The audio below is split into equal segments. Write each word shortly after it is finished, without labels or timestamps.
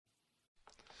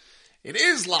It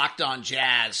is Locked On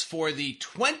Jazz for the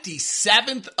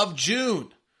 27th of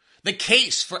June. The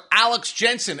case for Alex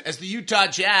Jensen as the Utah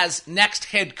Jazz next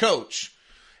head coach.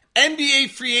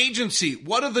 NBA free agency.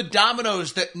 What are the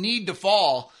dominoes that need to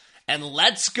fall? And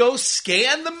let's go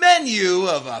scan the menu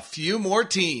of a few more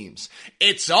teams.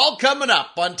 It's all coming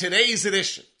up on today's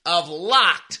edition of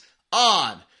Locked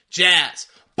On Jazz.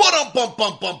 Pow.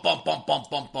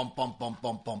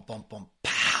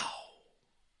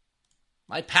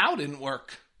 My pow didn't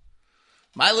work.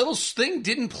 My little thing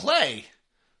didn't play.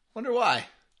 Wonder why.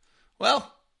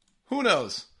 Well, who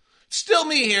knows? Still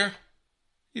me here.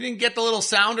 You didn't get the little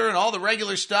sounder and all the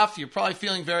regular stuff. You're probably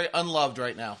feeling very unloved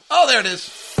right now. Oh, there it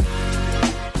is.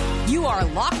 You are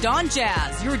Locked On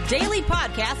Jazz, your daily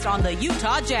podcast on the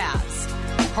Utah Jazz.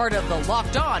 Part of the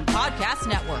Locked On Podcast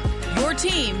Network, your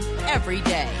team every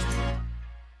day.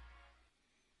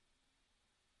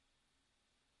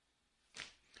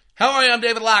 How are you? I'm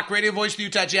David Locke, radio voice of the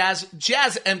Utah Jazz,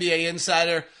 Jazz NBA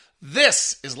insider.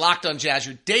 This is Locked On Jazz,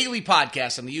 your daily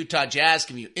podcast on the Utah Jazz,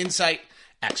 giving you insight,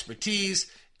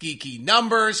 expertise, geeky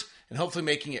numbers, and hopefully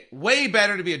making it way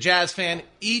better to be a Jazz fan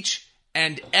each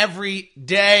and every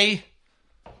day.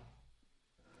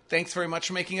 Thanks very much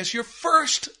for making us your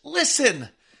first listen.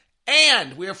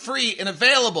 And we are free and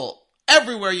available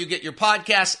everywhere you get your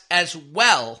podcasts, as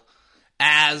well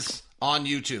as on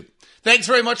YouTube. Thanks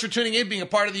very much for tuning in, being a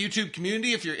part of the YouTube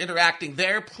community. If you're interacting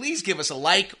there, please give us a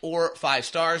like or 5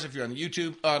 stars. If you're on the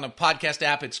YouTube, on a podcast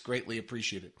app, it's greatly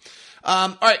appreciated.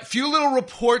 All right, a few little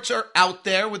reports are out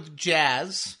there with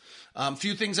Jazz. A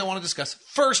few things I want to discuss.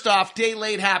 First off, day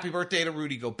late, happy birthday to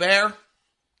Rudy Gobert.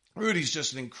 Rudy's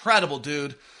just an incredible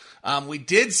dude. We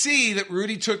did see that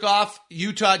Rudy took off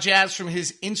Utah Jazz from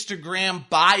his Instagram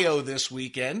bio this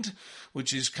weekend,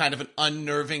 which is kind of an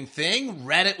unnerving thing.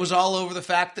 Reddit was all over the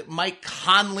fact that Mike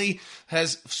Conley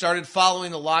has started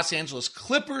following the Los Angeles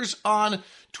Clippers on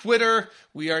Twitter.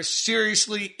 We are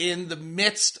seriously in the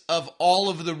midst of all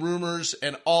of the rumors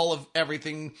and all of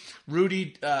everything.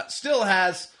 Rudy still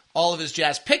has all of his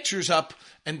Jazz pictures up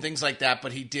and things like that,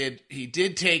 but he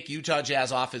did take Utah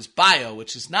Jazz off his bio,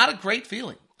 which is not a great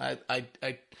feeling.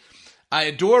 I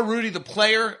adore Rudy the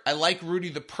player. I like Rudy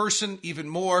the person even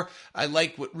more. I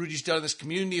like what Rudy's done in this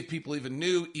community, if people even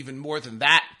knew, even more than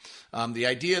that. The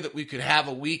idea that we could have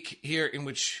a week here in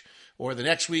which, or the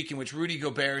next week in which Rudy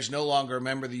Gobert is no longer a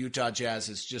member of the Utah Jazz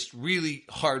is just really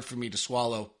hard for me to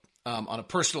swallow on a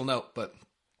personal note, but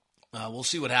we'll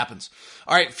see what happens.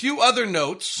 All right, a few other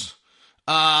notes.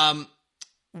 The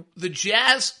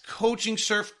Jazz coaching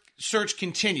search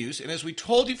continues, and as we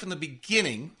told you from the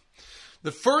beginning,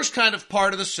 the first kind of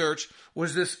part of the search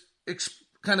was this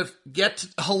kind of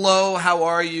hello, how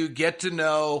are you, get to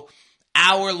know,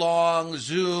 hour-long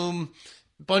Zoom,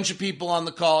 bunch of people on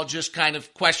the call, just kind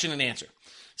of question and answer.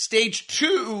 Stage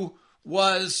 2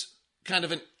 was kind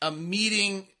of a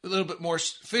meeting, a little bit more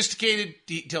sophisticated,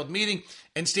 detailed meeting,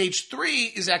 and stage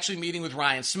 3 is actually meeting with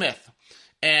Ryan Smith.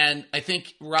 And I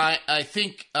think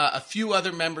a few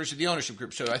other members of the ownership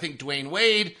group. So I think Dwayne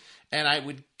Wade, and I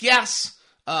would guess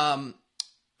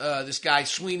this guy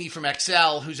Sweeney from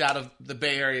XL, who's out of the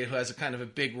Bay Area, who has a kind of a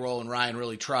big role, and Ryan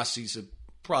really trusts. He's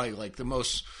probably like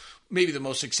maybe the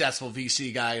most successful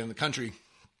VC guy in the country.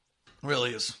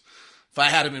 Really is. If I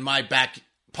had him in my back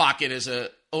pocket as a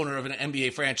owner of an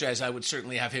NBA franchise, I would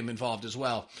certainly have him involved as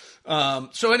well.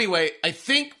 So anyway, I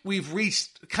think we've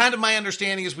reached, kind of my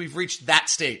understanding is we've reached that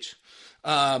stage.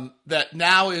 That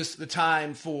now is the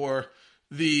time for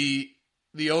the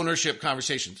ownership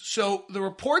conversations. So the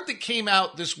report that came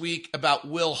out this week about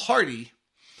Will Hardy,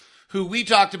 who we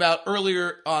talked about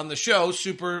earlier on the show,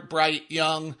 super bright,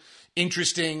 young,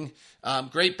 interesting,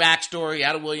 great backstory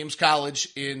out of Williams College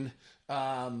in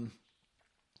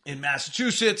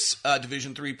Massachusetts,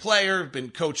 Division III player,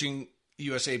 been coaching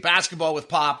USA basketball with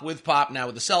Pop, now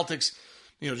with the Celtics.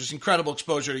 Just incredible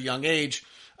exposure at a young age.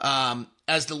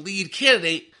 As the lead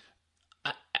candidate,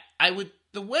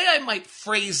 the way I might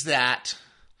phrase that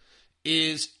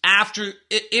is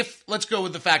let's go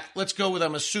with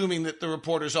I'm assuming that the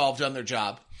reporters all have done their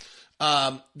job.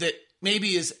 That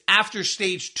maybe is after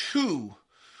stage 2,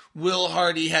 Will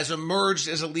Hardy has emerged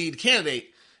as a lead candidate.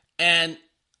 And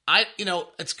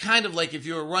it's kind of like if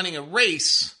you were running a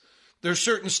race, there's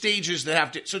certain stages that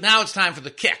have to, so now it's time for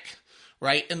the kick,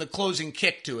 right? And the closing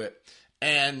kick to it.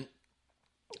 And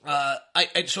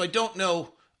so I don't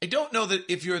know that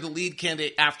if you're the lead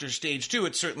candidate after stage 2,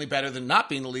 it's certainly better than not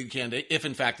being the lead candidate, if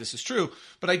in fact this is true.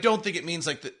 But I don't think it means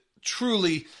like that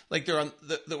truly like they're on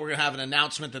that we're going to have an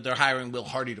announcement that they're hiring Will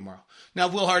Hardy tomorrow. Now,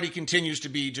 if Will Hardy continues to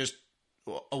be just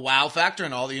a wow factor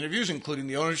in all the interviews, including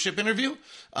the ownership interview,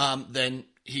 then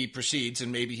he proceeds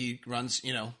and maybe he runs,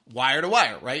 wire to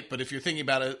wire, right? But if you're thinking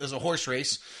about it as a horse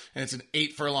race and it's an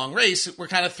 8 furlong race, we're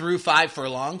kind of through 5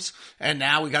 furlongs. And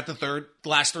now we got the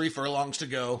last 3 furlongs to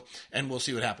go, and we'll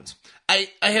see what happens. I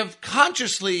have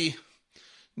consciously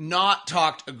not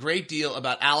talked a great deal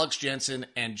about Alex Jensen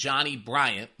and Johnny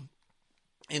Bryant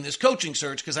in this coaching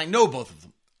search because I know both of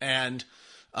them and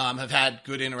have had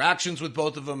good interactions with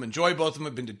both of them, enjoy both of them,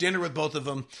 have been to dinner with both of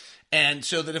them. And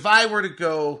so that if I were to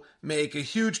go make a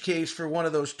huge case for one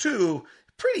of those two,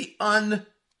 pretty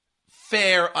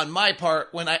unfair on my part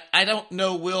when I don't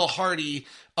know Will Hardy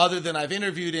other than I've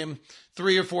interviewed him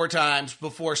 3 or 4 times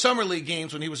before Summer League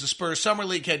games when he was the Spurs Summer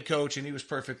League head coach and he was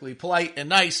perfectly polite and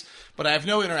nice, but I have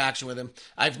no interaction with him.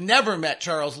 I've never met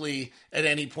Charles Lee at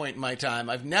any point in my time.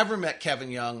 I've never met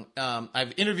Kevin Young.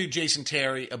 I've interviewed Jason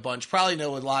Terry a bunch, probably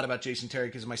know a lot about Jason Terry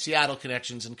because of my Seattle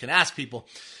connections and can ask people.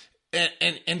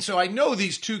 And so I know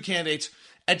these two candidates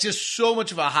at just so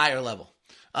much of a higher level.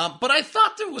 But I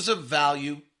thought there was a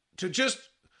value to just,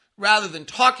 rather than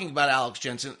talking about Alex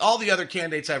Jensen, all the other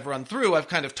candidates I've run through, I've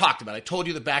kind of talked about. I told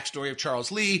you the backstory of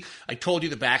Charles Lee. I told you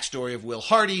the backstory of Will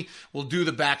Hardy. We'll do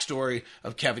the backstory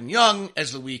of Kevin Young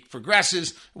as the week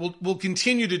progresses. We'll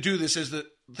continue to do this as the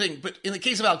thing. But in the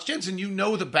case of Alex Jensen, you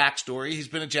know the backstory. He's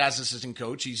been a Jazz assistant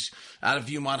coach. He's out of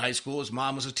Viewmont High School. His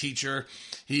mom was a teacher.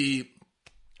 He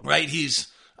went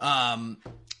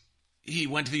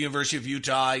to the University of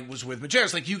Utah. He was with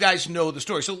Majerus. Like, you guys know the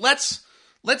story. So let's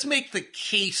make the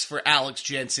case for Alex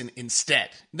Jensen instead.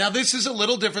 Now, this is a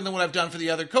little different than what I've done for the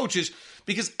other coaches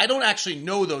because I don't actually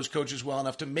know those coaches well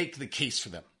enough to make the case for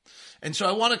them. And so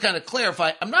I want to kind of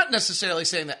clarify. I'm not necessarily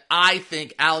saying that I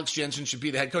think Alex Jensen should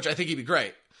be the head coach. I think he'd be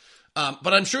great.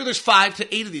 But I'm sure there's 5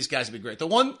 to 8 of these guys would be great. The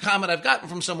one comment I've gotten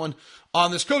from someone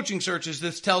on this coaching search is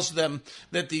this tells them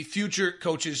that the future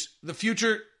coaches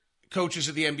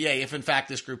of the NBA, if in fact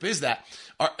this group is that,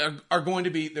 are going to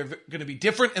be, they're going to be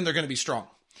different and they're going to be strong,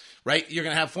 right? You're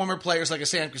going to have former players like a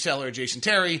Sam Cassell or a Jason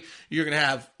Terry. You're going to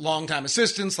have longtime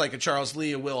assistants like a Charles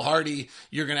Lee, a Will Hardy.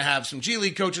 You're going to have some G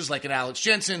League coaches like an Alex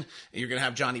Jensen. You're going to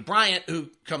have Johnny Bryant, who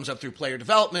comes up through player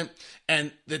development,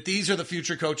 and that these are the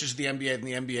future coaches of the NBA, and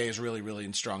the NBA is really, really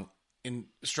in strong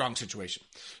situation.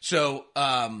 So,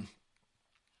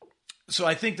 so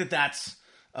I think that's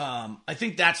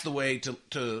the way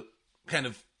to kind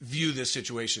of view this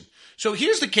situation. So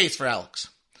here's the case for Alex.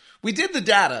 We did the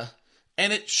data,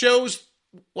 and it shows,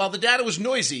 while the data was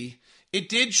noisy, it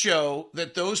did show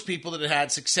that those people that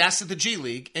had success at the G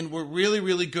League and were really,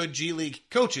 really good G League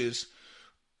coaches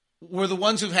were the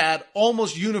ones who've had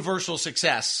almost universal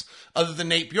success, other than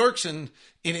Nate Bjorkson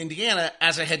in Indiana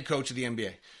as a head coach of the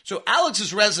NBA. So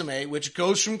Alex's resume, which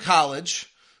goes from college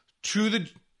to the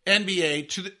NBA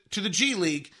to the G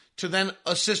League to then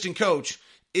assistant coach,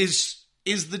 is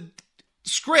the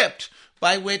script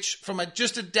by which, from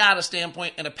just a data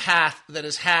standpoint and a path that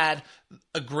has had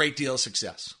a great deal of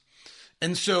success.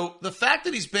 And so the fact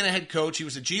that he's been a head coach, he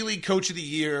was a G League Coach of the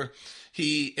Year,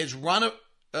 he has run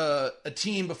a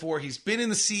team before, he's been in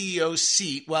the CEO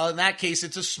seat. Well, in that case,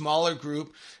 it's a smaller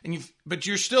group, but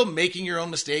you're still making your own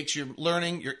mistakes, you're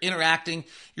learning, you're interacting,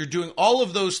 you're doing all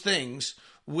of those things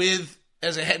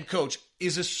as a head coach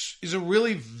is a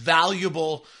really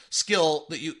valuable skill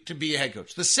to be a head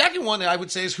coach. The second one I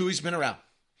would say is who he's been around.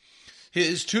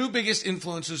 His 2 biggest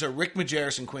influences are Rick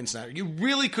Majerus and Quinn Snyder. You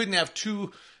really couldn't have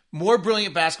 2 more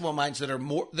brilliant basketball minds that are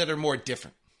more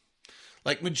different.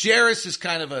 Like, Majerus is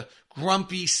kind of a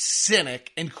grumpy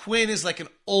cynic, and Quinn is like an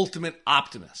ultimate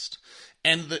optimist.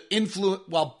 And the influence,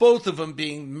 while both of them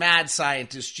being mad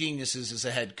scientist geniuses as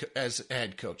a head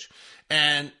coach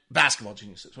and basketball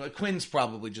geniuses. Well, Quinn's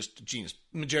probably just a genius.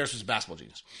 Majerus was a basketball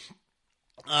genius.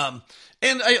 And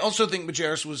I also think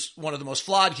Majerus was one of the most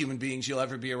flawed human beings you'll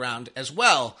ever be around as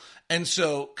well. And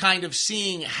so kind of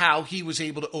seeing how he was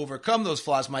able to overcome those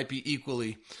flaws might be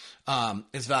equally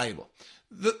as valuable.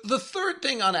 The third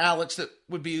thing on Alex that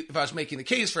would be, if I was making the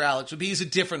case for Alex, would be he's a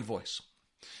different voice.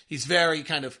 He's very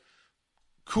kind of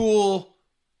cool,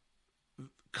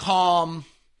 calm.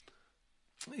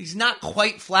 He's not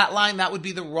quite flatline. That would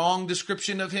be the wrong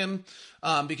description of him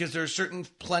because there's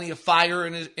plenty of fire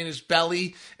in his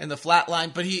belly and the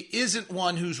flatline. But he isn't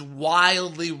one who's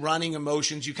wildly running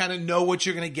emotions. You kind of know what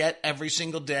you're going to get every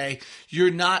single day.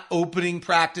 You're not opening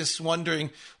practice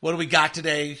wondering, what do we got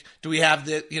today? Do we have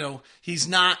the, he's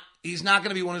not going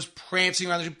to be one who's prancing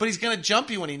around, but he's going to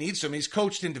jump you when he needs to. I mean, he's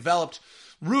coached and developed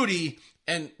Rudy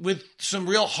and with some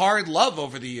real hard love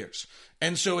over the years.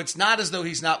 And so it's not as though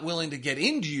he's not willing to get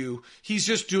into you. He's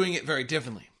just doing it very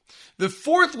differently. The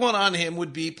fourth one on him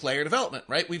would be player development,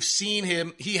 right? We've seen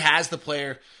him. He has the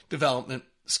player development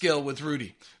skill with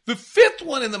Rudy. The fifth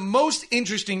one, and the most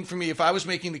interesting for me, if I was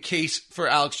making the case for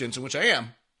Alex Jensen, which I am,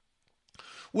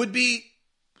 would be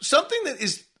something that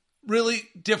is really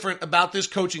different about this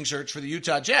coaching search for the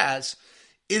Utah Jazz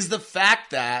is the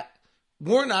fact that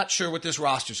we're not sure what this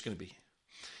roster is going to be.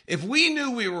 If we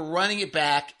knew we were running it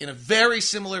back in a very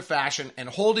similar fashion and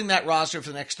holding that roster for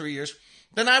the next 3 years,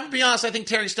 then I would be honest, I think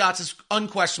Terry Stotts is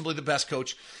unquestionably the best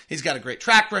coach. He's got a great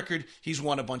track record. He's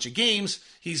won a bunch of games.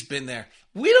 He's been there.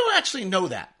 We don't actually know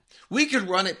that. We could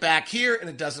run it back here and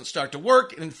it doesn't start to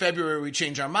work. And in February we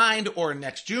change our mind, or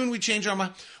next June we change our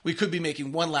mind. We could be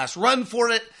making one last run for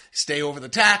it, stay over the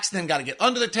tax, then got to get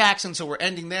under the tax, and so we're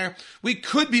ending there. We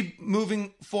could be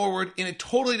moving forward in a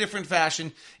totally different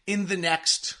fashion in the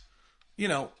next,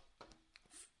 3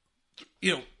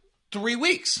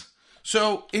 weeks.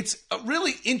 So it's a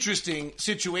really interesting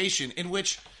situation in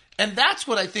which, and that's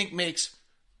what I think makes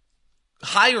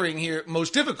hiring here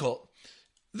most difficult.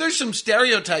 There's some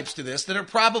stereotypes to this that are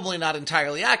probably not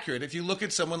entirely accurate. If you look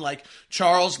at someone like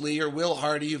Charles Lee or Will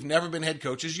Hardy, who've never been head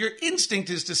coaches, your instinct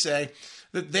is to say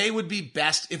that they would be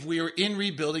best if we were in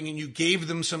rebuilding and you gave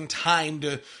them some time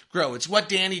to grow. It's what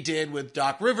Danny did with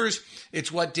Doc Rivers.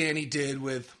 It's what Danny did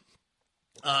with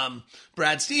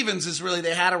Brad Stevens. Is really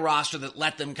they had a roster that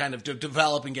let them kind of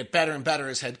develop and get better and better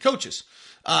as head coaches.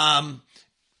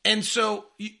 And so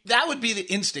that would be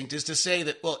the instinct, is to say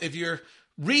that, well, if you're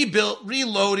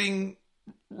reloading,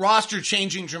 roster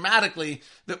changing dramatically,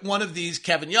 that one of these,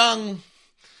 Kevin Young,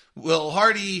 Will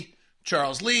Hardy,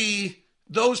 Charles Lee,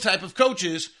 those type of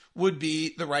coaches would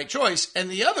be the right choice. And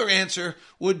the other answer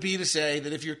would be to say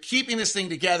that if you're keeping this thing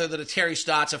together, that a Terry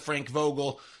Stotts, a Frank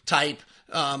Vogel type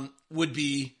would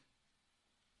be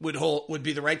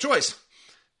the right choice.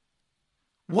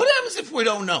 What happens if we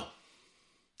don't know?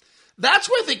 That's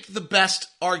where I think the best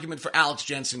argument for Alex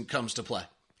Jensen comes to play,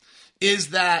 is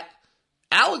that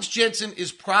Alex Jensen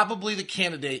is probably the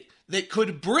candidate that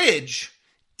could bridge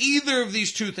either of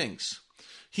these two things.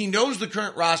 He knows the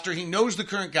current roster. He knows the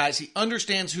current guys. He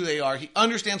understands who they are. He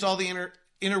understands all the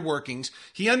inner workings.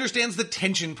 He understands the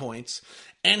tension points.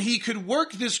 And he could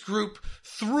work this group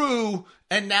through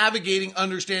and navigating,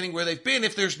 understanding where they've been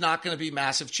if there's not going to be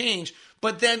massive change.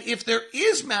 But then if there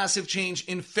is massive change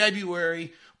in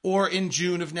February or in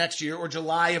June of next year or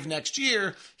July of next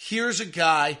year, here's a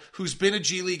guy who's been a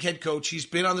G League head coach. He's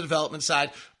been on the development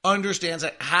side, understands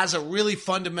that, has a really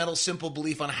fundamental, simple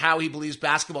belief on how he believes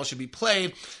basketball should be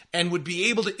played, and would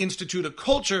be able to institute a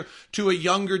culture to a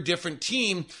younger, different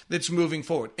team that's moving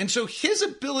forward. And so his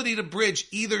ability to bridge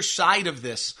either side of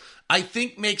this, I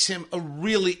think, makes him a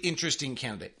really interesting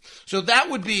candidate. So that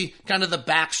would be kind of the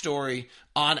backstory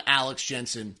on Alex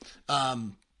Jensen.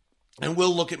 And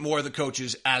we'll look at more of the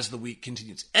coaches as the week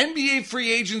continues. NBA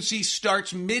free agency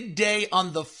starts midday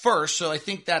on the 1st. So I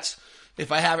think that's,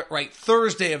 if I have it right,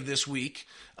 Thursday of this week.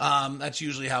 That's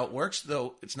usually how it works,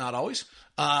 though it's not always.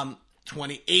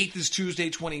 28th is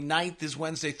Tuesday, 29th is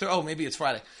Wednesday. Maybe it's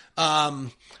Friday.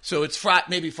 So it's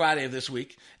maybe Friday of this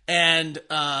week. And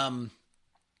I'm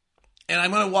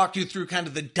going to walk you through kind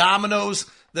of the dominoes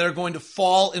that are going to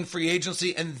fall in free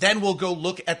agency, and then we'll go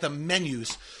look at the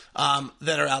menus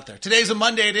that are out there. Today's a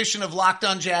Monday edition of Locked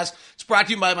On Jazz. It's brought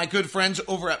to you by my good friends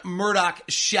over at Murdoch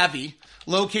Chevy,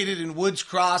 located in Woods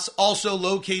Cross, also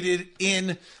located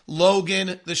in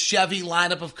Logan. The Chevy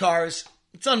lineup of cars,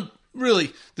 it's on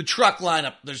really the truck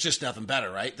lineup. There's just nothing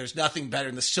better, right? There's nothing better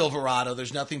than the Silverado.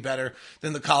 There's nothing better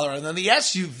than the Colorado. And then the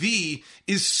SUV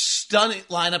is stunning.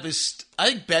 Lineup is,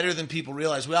 I think, better than people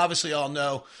realize. We obviously all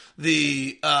know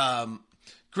the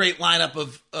great lineup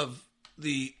of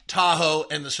the Tahoe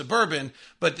and the Suburban,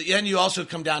 but then you also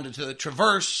come down to the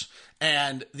Traverse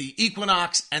and the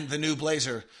Equinox and the new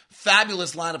Blazer.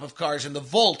 Fabulous lineup of cars, and the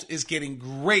Volt is getting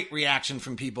great reaction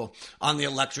from people on the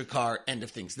electric car end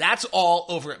of things. That's all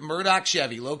over at Murdoch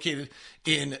Chevy, located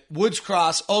in Woods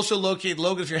Cross, also located in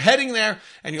Logan. If you're heading there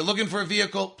and you're looking for a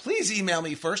vehicle, please email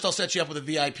me first. I'll set you up with a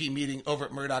VIP meeting over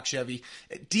at Murdoch Chevy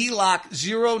at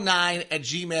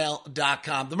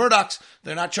dlock09@gmail.com. The Murdochs,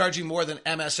 they're not charging more than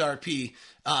MSRP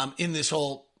in this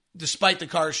whole, despite the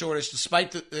car shortage,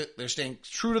 despite they're staying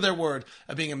true to their word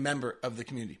of being a member of the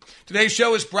community. Today's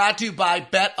show is brought to you by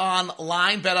Bet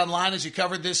Online. Bet Online has you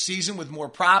covered this season with more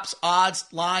props, odds,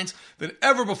 lines than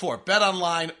ever before. Bet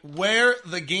Online, where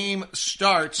the game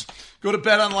starts. Go to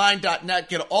betonline.net.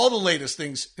 Get all the latest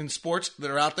things in sports that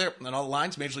are out there and all the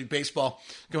lines. Major League Baseball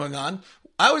going on.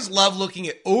 I always love looking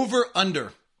at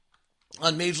over-under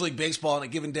on Major League Baseball on a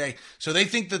given day. So they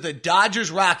think that the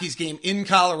Dodgers-Rockies game in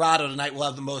Colorado tonight will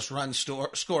have the most runs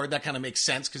scored. That kind of makes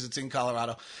sense because it's in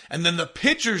Colorado. And then the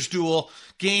pitchers duel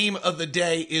game of the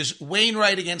day is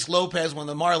Wainwright against Lopez when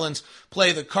the Marlins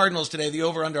play the Cardinals today. The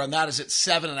over-under on that is at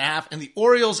 7.5. And the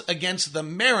Orioles against the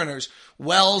Mariners,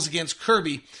 Wells against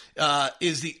Kirby,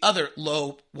 is the other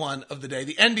low one of the day.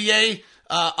 The NBA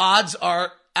odds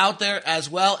are out there as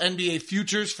well. NBA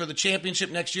futures for the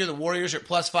championship next year. The Warriors are at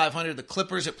plus 500. The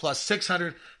Clippers at plus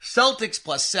 600. Celtics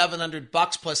plus 700.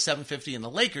 Bucks plus 750. And the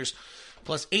Lakers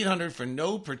plus 800 for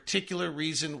no particular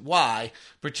reason why,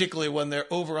 particularly when they're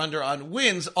over-under on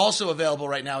wins. Also available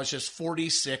right now is just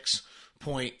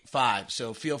 46.5.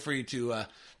 So feel free to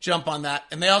jump on that.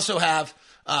 And they also have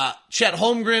Chet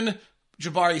Holmgren,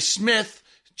 Jabari Smith,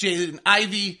 Jaden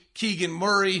Ivey, Keegan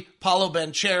Murray, Paolo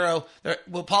Banchero.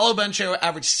 Will Paolo Banchero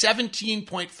average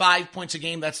 17.5 points a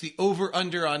game? That's the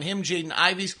over-under on him. Jaden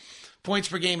Ivey's points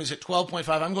per game is at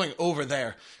 12.5. I'm going over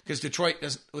there because Detroit,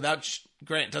 without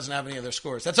Grant, doesn't have any other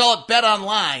scores. That's all at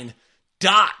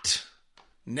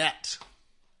BetOnline.net.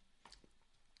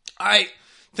 All right.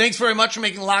 Thanks very much for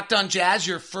making Locked On Jazz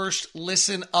your first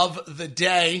listen of the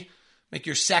day. Make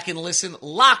your second listen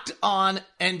Locked On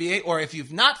NBA, or if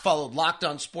you've not followed Locked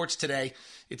On Sports today,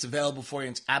 it's available for you.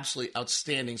 It's absolutely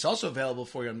outstanding. It's also available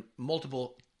for you on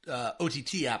multiple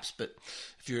OTT apps, but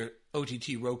if you're an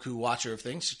OTT Roku watcher of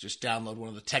things, just download one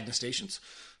of the Tegna stations.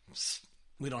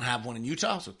 We don't have one in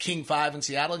Utah, so King 5 in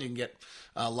Seattle, and you can get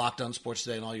Locked On Sports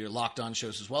today and all your Locked On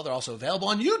shows as well. They're also available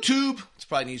on YouTube. It's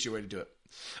probably an easier way to do it.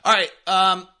 All right,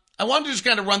 I wanted to just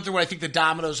kind of run through what I think the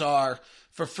dominoes are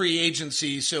for free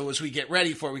agency, so as we get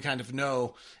ready for it, we kind of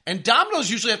know. And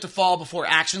dominoes usually have to fall before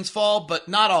actions fall, but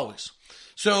not always.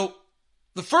 So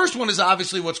the first one is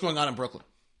obviously what's going on in Brooklyn.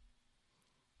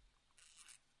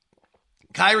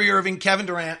 Kyrie Irving, Kevin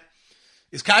Durant.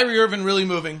 Is Kyrie Irving really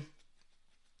moving?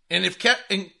 And if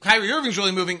Kyrie Irving's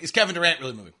really moving, is Kevin Durant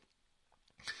really moving?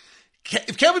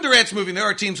 If Kevin Durant's moving, there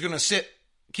are teams going to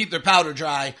keep their powder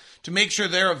dry to make sure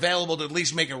they're available to at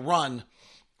least make a run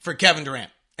for Kevin Durant.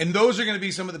 And those are going to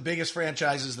be some of the biggest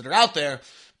franchises that are out there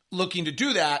looking to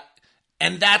do that.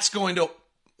 And that's going to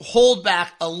hold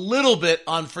back a little bit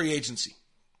on free agency,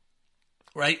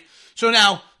 right? So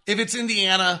now, if it's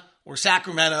Indiana or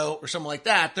Sacramento or something like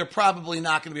that, they're probably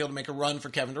not going to be able to make a run for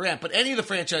Kevin Durant. But any of the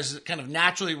franchises that kind of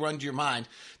naturally run to your mind,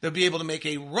 they'll be able to make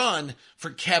a run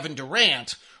for Kevin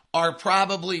Durant are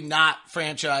probably not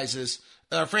franchises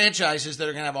that are going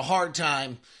to have a hard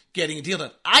time getting a deal done.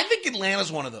 I think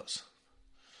Atlanta's one of those.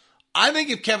 I think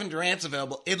if Kevin Durant's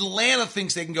available, Atlanta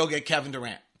thinks they can go get Kevin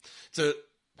Durant. It's a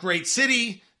great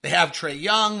city. They have Trae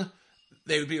Young.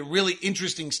 They would be a really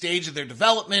interesting stage of their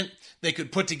development. They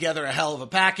could put together a hell of a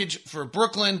package for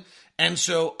Brooklyn. And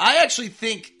so I actually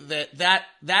think that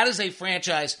is a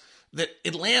franchise that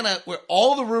Atlanta, where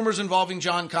all the rumors involving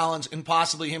John Collins and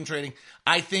possibly him trading,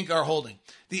 I think are holding.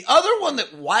 The other one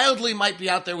that wildly might be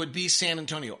out there would be San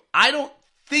Antonio. I don't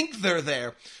think they're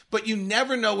there, but you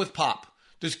never know with Pop.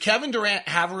 Does Kevin Durant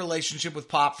have a relationship with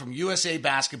Pop from USA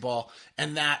Basketball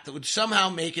and that would somehow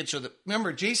make it so that,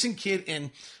 remember, Jason Kidd and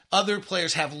other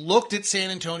players have looked at San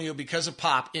Antonio because of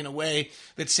Pop in a way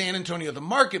that San Antonio, the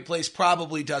marketplace,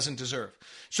 probably doesn't deserve.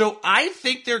 So I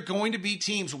think there are going to be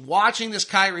teams watching this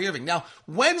Kyrie Irving. Now,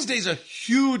 Wednesday's a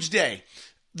huge day.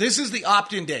 This is the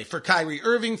opt-in day for Kyrie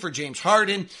Irving, for James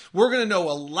Harden. We're going to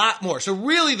know a lot more. So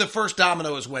really the first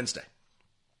domino is Wednesday.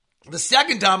 The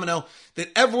second domino that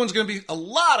a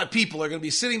lot of people are going to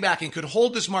be sitting back and could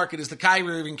hold this market is the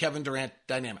Kyrie Irving, Kevin Durant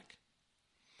dynamic.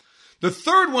 The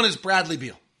third one is Bradley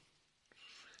Beal.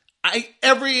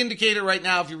 Every indicator right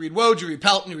now, if you read Woj, you read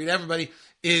Pelton, you read everybody,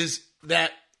 is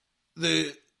that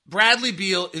the Bradley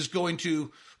Beal is going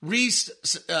to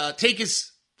take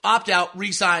his opt-out,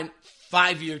 re-sign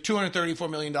 5-year,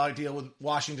 $234 million deal with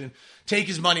Washington, take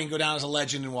his money and go down as a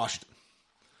legend in Washington.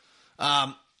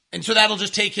 And so that'll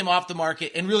just take him off the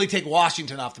market and really take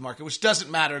Washington off the market, which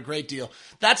doesn't matter a great deal.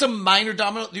 That's a minor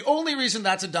domino. The only reason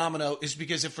that's a domino is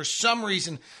because if for some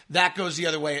reason that goes the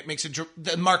other way, it makes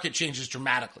the market changes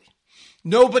dramatically.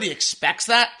 Nobody expects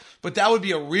that, but that would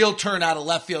be a real turn out of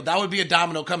left field. That would be a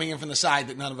domino coming in from the side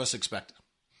that none of us expected.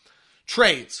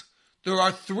 Trades. There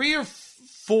are 3 or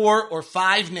 4 or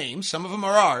 5 names. Some of them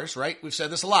are ours, right? We've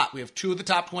said this a lot. We have 2 of the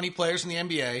top 20 players in the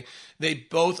NBA. They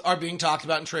both are being talked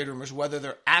about in trade rumors. Whether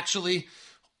they're actually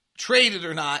traded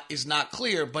or not is not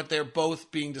clear, but they're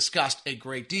both being discussed a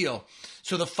great deal.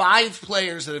 So the 5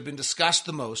 players that have been discussed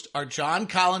the most are John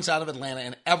Collins out of Atlanta,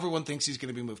 and everyone thinks he's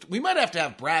going to be moved. We might have to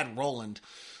have Brad Rowland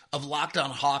of Locked On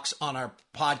Hawks on our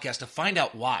podcast to find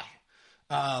out why.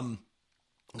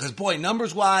 Because, boy,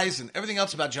 numbers-wise and everything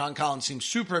else about John Collins seems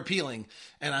super appealing,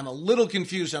 and I'm a little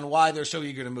confused on why they're so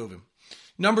eager to move him.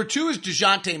 Number 2 is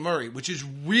DeJounte Murray, which is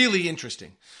really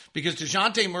interesting because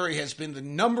DeJounte Murray has been the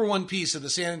number one piece of the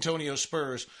San Antonio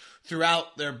Spurs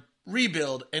throughout their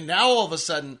rebuild, and now all of a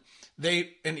sudden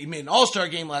and he made an all-star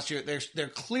game last year. They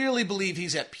clearly believe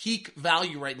he's at peak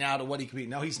value right now to what he could be.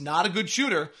 Now, he's not a good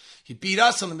shooter. He beat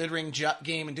us on the mid-range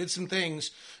game and did some things,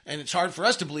 and it's hard for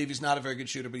us to believe he's not a very good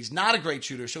shooter, but he's not a great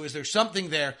shooter. So is there something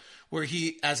there where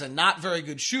he, as a not very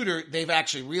good shooter, they've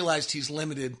actually realized he's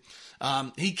limited?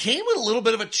 He came with a little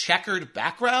bit of a checkered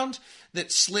background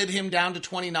that slid him down to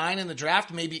 29 in the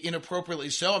draft, maybe inappropriately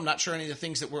so. I'm not sure any of the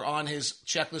things that were on his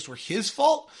checklist were his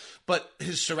fault, but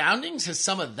his surroundings, has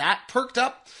some of that perked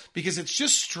up? Because it's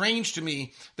just strange to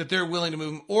me that they're willing to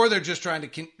move him, or they're just trying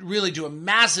to really do a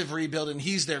massive rebuild and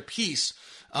he's their piece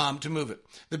to move it.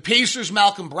 The Pacers'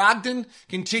 Malcolm Brogdon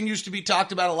continues to be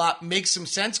talked about a lot. Makes some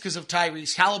sense because of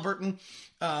Tyrese Halliburton.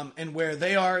 And where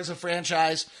they are as a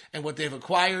franchise and what they've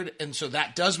acquired. And so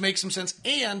that does make some sense.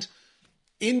 And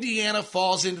Indiana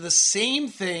falls into the same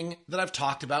thing that I've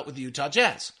talked about with the Utah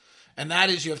Jazz. And that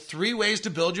is you have 3 ways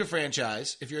to build your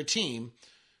franchise if you're a team: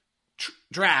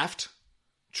 draft,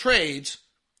 trades,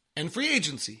 and free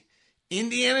agency.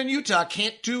 Indiana and Utah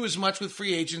can't do as much with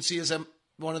free agency as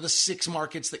one of the 6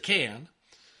 markets that can.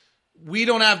 We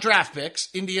don't have draft picks.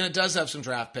 Indiana does have some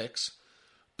draft picks.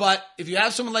 But if you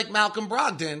have someone like Malcolm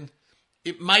Brogdon,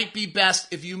 it might be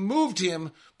best if you moved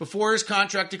him before his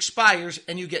contract expires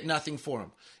and you get nothing for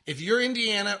him. If you're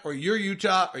Indiana or you're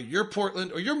Utah or you're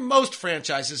Portland or you're most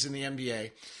franchises in the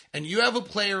NBA and you have a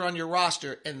player on your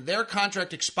roster and their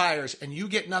contract expires and you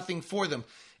get nothing for them,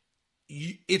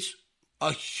 it's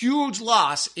a huge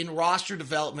loss in roster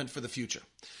development for the future.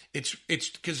 It's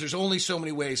because there's only so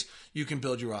many ways you can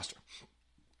build your roster.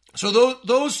 So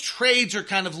those trades are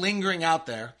kind of lingering out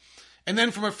there. And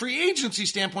then from a free agency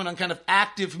standpoint on kind of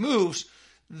active moves,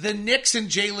 the Knicks and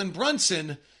Jalen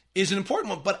Brunson is an important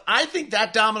one. But I think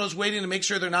that domino's waiting to make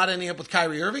sure they're not ending up with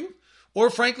Kyrie Irving or,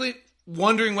 frankly,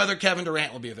 wondering whether Kevin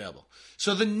Durant will be available.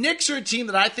 So the Knicks are a team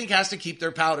that I think has to keep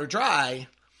their powder dry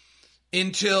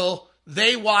until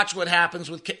they watch what happens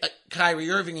with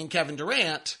Kyrie Irving and Kevin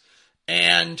Durant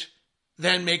and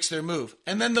then makes their move.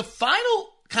 And then the final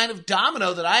kind of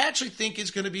domino that I actually think is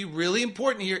going to be really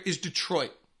important here is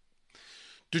Detroit.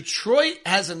 Detroit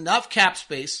has enough cap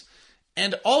space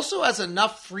and also has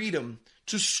enough freedom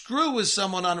to screw with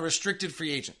someone on a restricted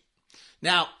free agent.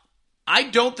 Now, I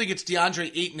don't think it's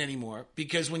DeAndre Ayton anymore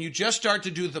because when you just start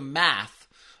to do the math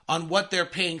on what they're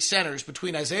paying centers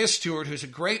between Isaiah Stewart, who's a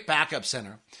great backup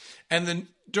center, and then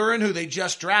Duren, who they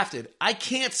just drafted, I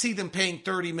can't see them paying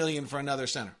 $30 million for another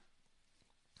center.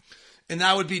 And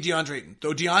that would be DeAndre Ayton.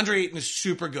 Though DeAndre Ayton is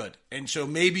super good. And so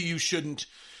maybe you shouldn't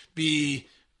be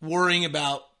worrying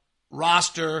about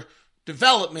roster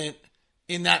development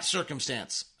in that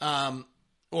circumstance.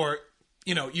 Or,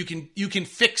 you can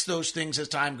fix those things as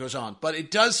time goes on. But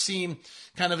it does seem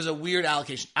kind of as a weird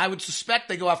allocation. I would suspect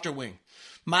they go after wing.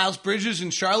 Miles Bridges in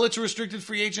Charlotte's a restricted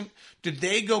free agent. Did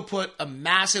they go put a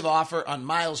massive offer on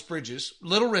Miles Bridges?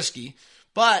 Little risky,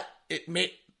 but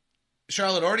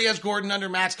Charlotte already has Gordon under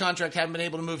max contract, haven't been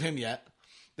able to move him yet.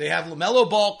 They have LaMelo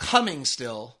Ball coming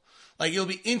still. It'll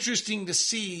be interesting to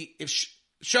see if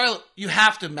Charlotte, you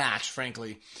have to match,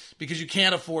 frankly, because you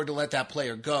can't afford to let that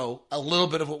player go. A little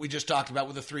bit of what we just talked about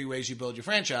with the 3 ways you build your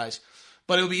franchise.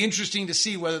 But it'll be interesting to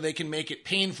see whether they can make it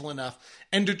painful enough.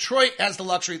 And Detroit has the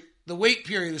luxury. The wait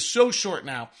period is so short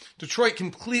now. Detroit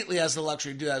completely has the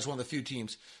luxury to do that as one of the few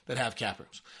teams that have cap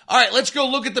rooms. All right, let's go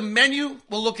look at the menu.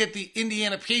 We'll look at the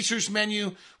Indiana Pacers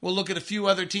menu. We'll look at a few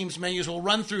other teams' menus. We'll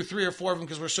run through 3 or 4 of them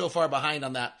because we're so far behind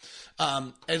on that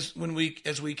as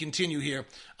we continue here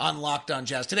on Locked On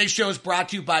Jazz. Today's show is brought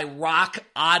to you by Rock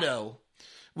Auto.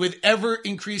 With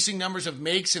ever-increasing numbers of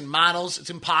makes and models, it's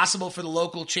impossible for the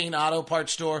local chain auto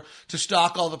parts store to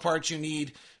stock all the parts you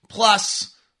need.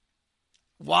 Plus,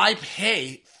 why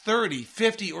pay 30,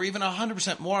 50, or even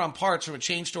 100% more on parts from a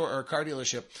chain store or a car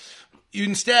dealership? You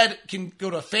instead can go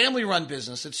to a family-run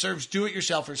business that serves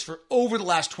do-it-yourselfers for over the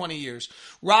last 20 years.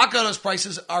 Rock Auto's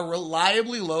prices are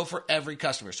reliably low for every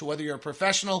customer. So whether you're a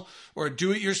professional or a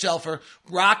do-it-yourselfer,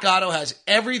 Rock Auto has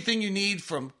everything you need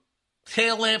from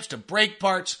tail lamps to brake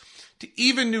parts to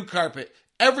even new carpet.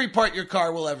 Every part your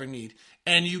car will ever need.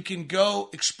 And you can go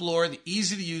explore the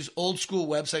easy-to-use old-school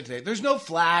website today. There's no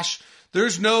flash.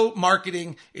 There's no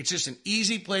marketing. It's just an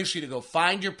easy place for you to go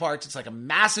find your parts. It's like a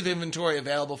massive inventory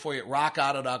available for you at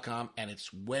rockauto.com, and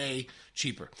it's way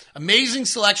cheaper. Amazing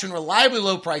selection, reliably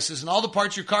low prices, and all the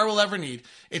parts your car will ever need.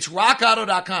 It's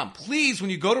rockauto.com. Please, when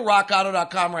you go to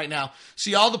rockauto.com right now,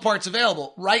 see all the parts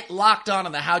available. Write Locked On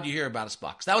in the How Did You Hear About Us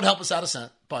box. That would help us out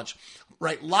a bunch.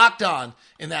 Write Locked On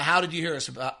in the How Did You Hear Us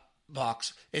About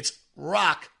box. It's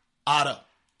Rock Auto.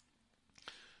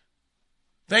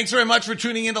 Thanks very much for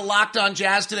tuning into Locked On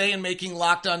Jazz today and making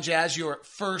Locked On Jazz your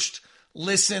first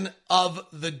listen of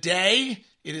the day.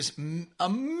 It is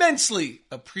immensely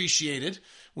appreciated.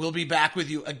 We'll be back with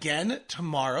you again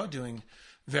tomorrow doing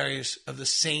various of the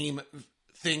same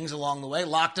things along the way.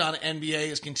 Locked On NBA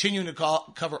is continuing to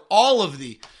cover all of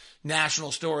the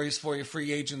national stories for your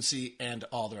free agency and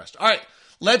all the rest. All right,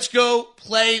 let's go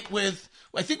play with,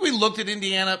 I think we looked at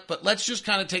Indiana, but let's just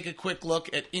kind of take a quick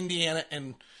look at Indiana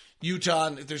and Utah,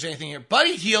 and if there's anything here.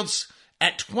 Buddy Hield's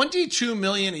at $22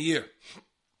 million a year.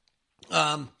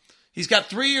 He's got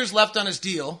 3 years left on his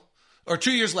deal, or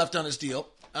 2 years left on his deal.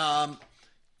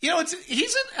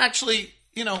 He's actually,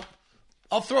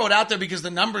 I'll throw it out there because the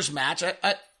numbers match.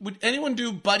 Would anyone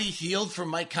do Buddy Hield for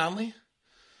Mike Conley?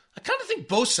 I kind of think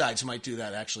both sides might do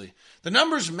that, actually. The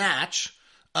numbers match,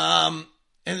 and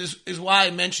is why I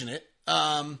mention it.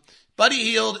 Buddy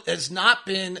Hield has not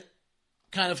been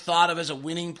kind of thought of as a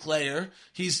winning player.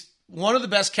 He's one of the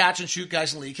best catch and shoot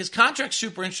guys in the league. His contract's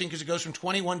super interesting because it goes from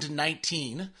 21 to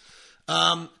 19.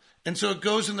 And so it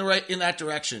goes in that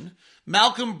direction.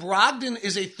 Malcolm Brogdon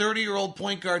is a 30-year-old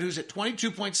point guard who's at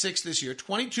 22.6 this year,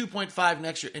 22.5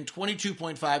 next year, and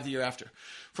 22.5 the year after.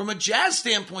 From a Jazz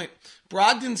standpoint,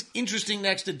 Brogdon's interesting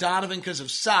next to Donovan because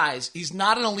of size. He's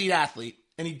not an elite athlete,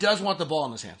 and he does want the ball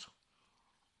in his hands.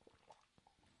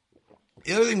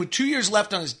 The other thing, with 2 years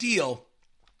left on his deal,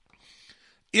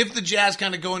 if the Jazz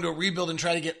kind of go into a rebuild and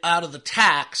try to get out of the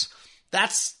tax,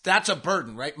 that's a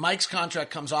burden, right? Mike's contract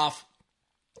comes off,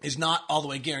 is not all the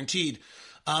way guaranteed.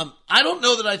 I don't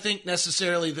know that I think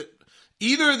necessarily that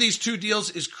either of these two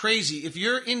deals is crazy. If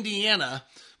you're Indiana,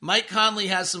 Mike Conley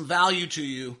has some value to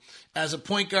you as a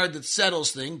point guard that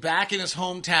settles things, back in his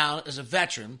hometown as a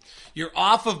veteran. You're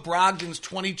off of Brogdon's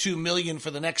 $22 million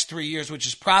for the next 3 years, which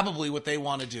is probably what they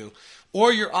want to do.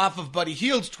 Or you're off of Buddy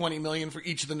Hield's $20 million for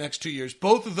each of the next 2 years.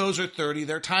 Both of those are 30.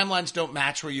 Their timelines don't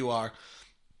match where you are.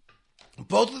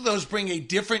 Both of those bring a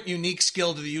different, unique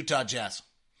skill to the Utah Jazz.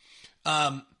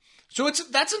 So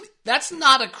that's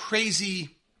not a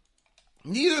crazy.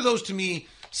 Neither of those to me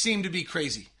seem to be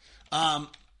crazy.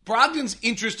 Brogdon's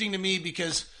interesting to me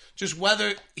because just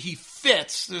whether he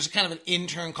fits. There's kind of an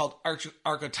intern called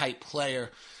archetype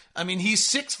player. I mean, he's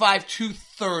 6'5",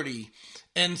 230,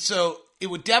 and so it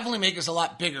would definitely make us a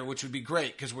lot bigger, which would be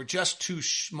great because we're just too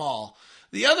small.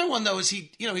 The other one, though, is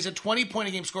he's a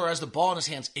 20-point-a-game scorer, has the ball in his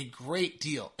hands a great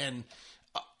deal. And,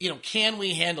 can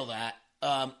we handle that?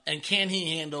 And can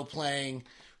he handle playing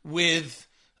with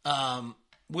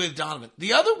Donovan?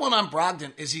 The other one on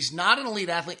Brogdon is he's not an elite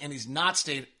athlete and he's not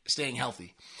staying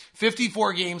healthy.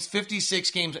 54 games, 56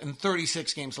 games, and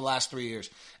 36 games the last 3 years.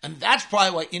 And that's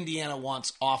probably why Indiana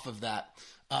wants off of that.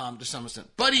 To some extent.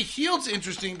 Buddy Hield's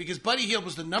interesting because Buddy Hield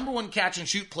was the number one catch and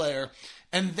shoot player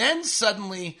and then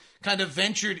suddenly kind of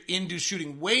ventured into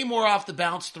shooting way more off the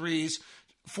bounce threes,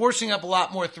 forcing up a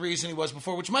lot more threes than he was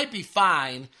before, which might be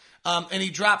fine. And he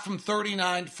dropped from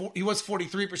 39, he was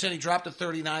 43%, he dropped to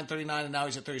 39, and now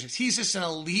he's at 36. He's just an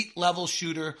elite level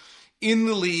shooter in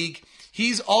the league.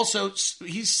 He's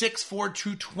 6'4",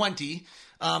 220.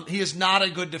 He is not a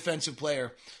good defensive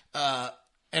player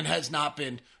and has not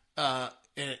been.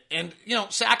 And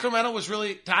Sacramento was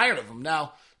really tired of him.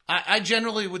 Now, I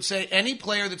generally would say any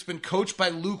player that's been coached by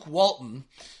Luke Walton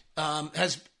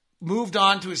has moved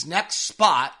on to his next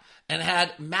spot and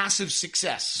had massive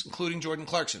success, including Jordan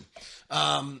Clarkson.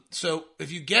 So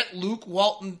if you get Luke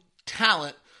Walton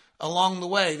talent along the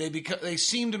way, they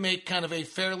seem to make kind of a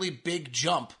fairly big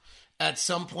jump at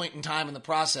some point in time in the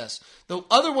process. The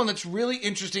other one that's really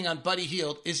interesting on Buddy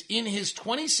Hield is in his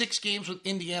 26 games with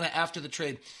Indiana after the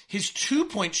trade, his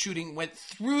 2-point shooting went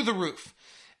through the roof.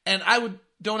 And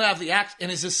don't have the act,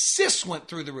 and his assists went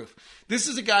through the roof. This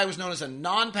is a guy who was known as a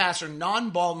non-passer,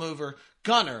 non-ball mover,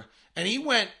 gunner, and he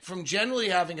went from generally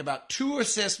having about 2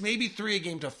 assists, maybe 3 a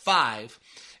game, to 5.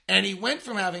 And he went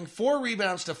from having 4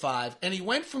 rebounds to 5, and he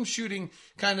went from shooting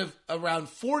kind of around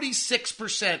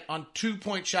 46% on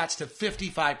 2-point shots to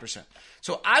 55%.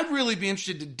 So I'd really be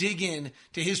interested to dig in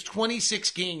to his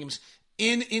 26 games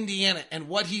in Indiana and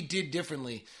what he did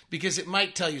differently, because it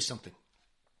might tell you something.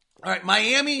 All right,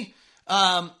 Miami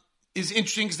is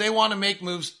interesting because they want to make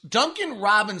moves. Duncan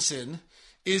Robinson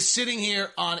is sitting here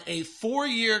on a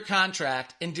 4-year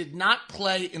contract and did not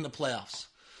play in the playoffs.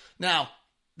 Now,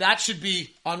 that should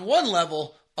be, on one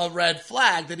level, a red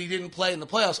flag that he didn't play in the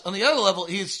playoffs. On the other level,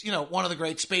 he's, one of the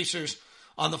great spacers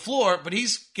on the floor, but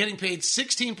he's getting paid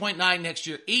 $16.9 next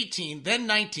year, 18, then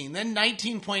 19, then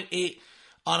 19.8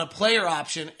 on a player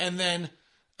option, and then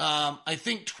I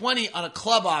think 20 on a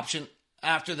club option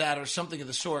after that or something of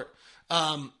the sort.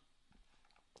 But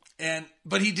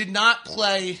he did not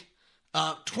play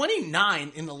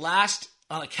 29 in the last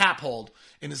on a cap hold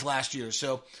in his last year.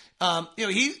 So,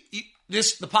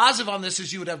 the positive on this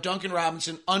is you would have Duncan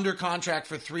Robinson under contract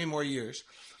for 3 more years.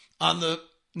 On the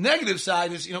negative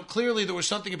side is, clearly there was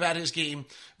something about his game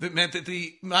that meant that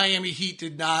the Miami Heat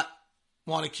did not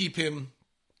want to keep him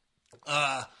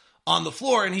on the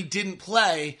floor, and he didn't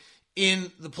play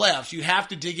in the playoffs. You have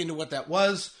to dig into what that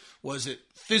was. Was it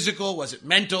physical? Was it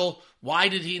mental? Why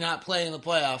did he not play in the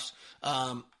playoffs?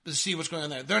 To see what's going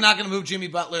on there. They're not going to move Jimmy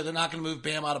Butler. They're not going to move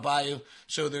Bam Adebayo.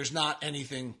 So there's not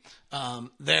anything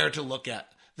there to look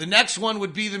at. The next one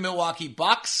would be the Milwaukee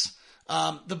Bucks.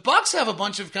 The Bucks have a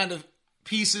bunch of kind of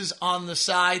pieces on the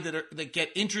side that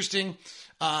get interesting,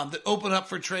 that open up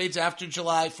for trades after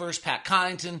July 1st. Pat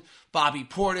Connaughton, Bobby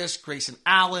Portis, Grayson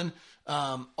Allen.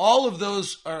 All of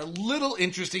those are a little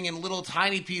interesting and little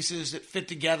tiny pieces that fit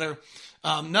together.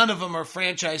 None of them are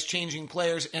franchise-changing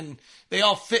players, and they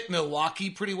all fit Milwaukee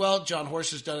pretty well. John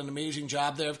Horst has done an amazing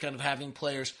job there of kind of having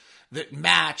players that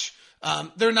match.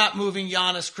 They're not moving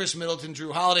Giannis, Chris Middleton,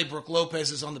 Drew Holiday. Brooke Lopez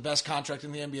is on the best contract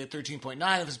in the NBA at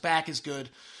 13.9. If his back is good.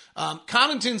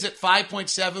 Connaughton's at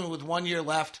 5.7 with 1 year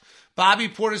left. Bobby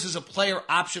Portis is a player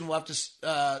option. We'll have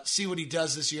to see what he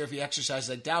does this year if he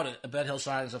exercises. I doubt it. I bet he'll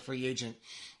sign as a free agent.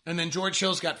 And then George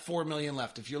Hill's got $4 million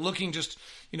left. If you're looking just,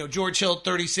 George Hill,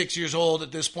 36 years old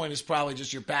at this point, is probably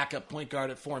just your backup point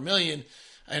guard at $4 million.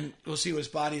 And we'll see what his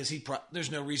body is. There's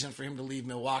no reason for him to leave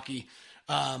Milwaukee.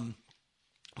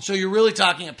 So you're really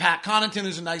talking a Pat Connaughton,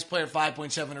 who's a nice player,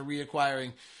 5.7, or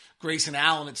reacquiring Grayson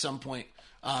Allen at some point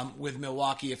with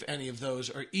Milwaukee, if any of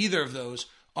those or either of those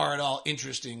are at all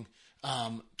interesting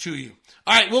to you.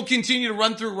 All right, we'll continue to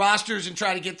run through rosters and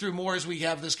try to get through more as we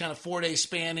have this kind of 4-day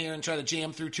span here and try to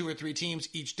jam through 2 or 3 teams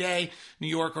each day. New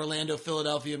York, Orlando,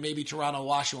 Philadelphia, maybe Toronto,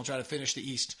 Washington. We'll try to finish the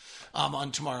East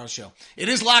on tomorrow's show. It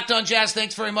is Locked On Jazz.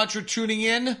 Thanks very much for tuning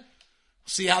in.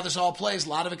 See how this all plays. A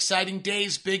lot of exciting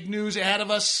days, big news ahead of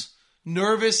us.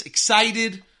 Nervous,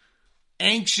 excited,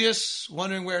 anxious,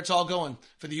 wondering where it's all going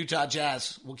for the Utah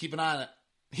Jazz. We'll keep an eye on it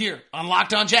here on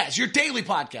Locked On Jazz, your daily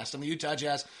podcast on the Utah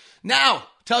Jazz. Now,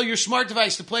 tell your smart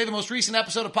device to play the most recent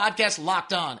episode of podcast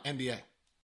Locked On NBA.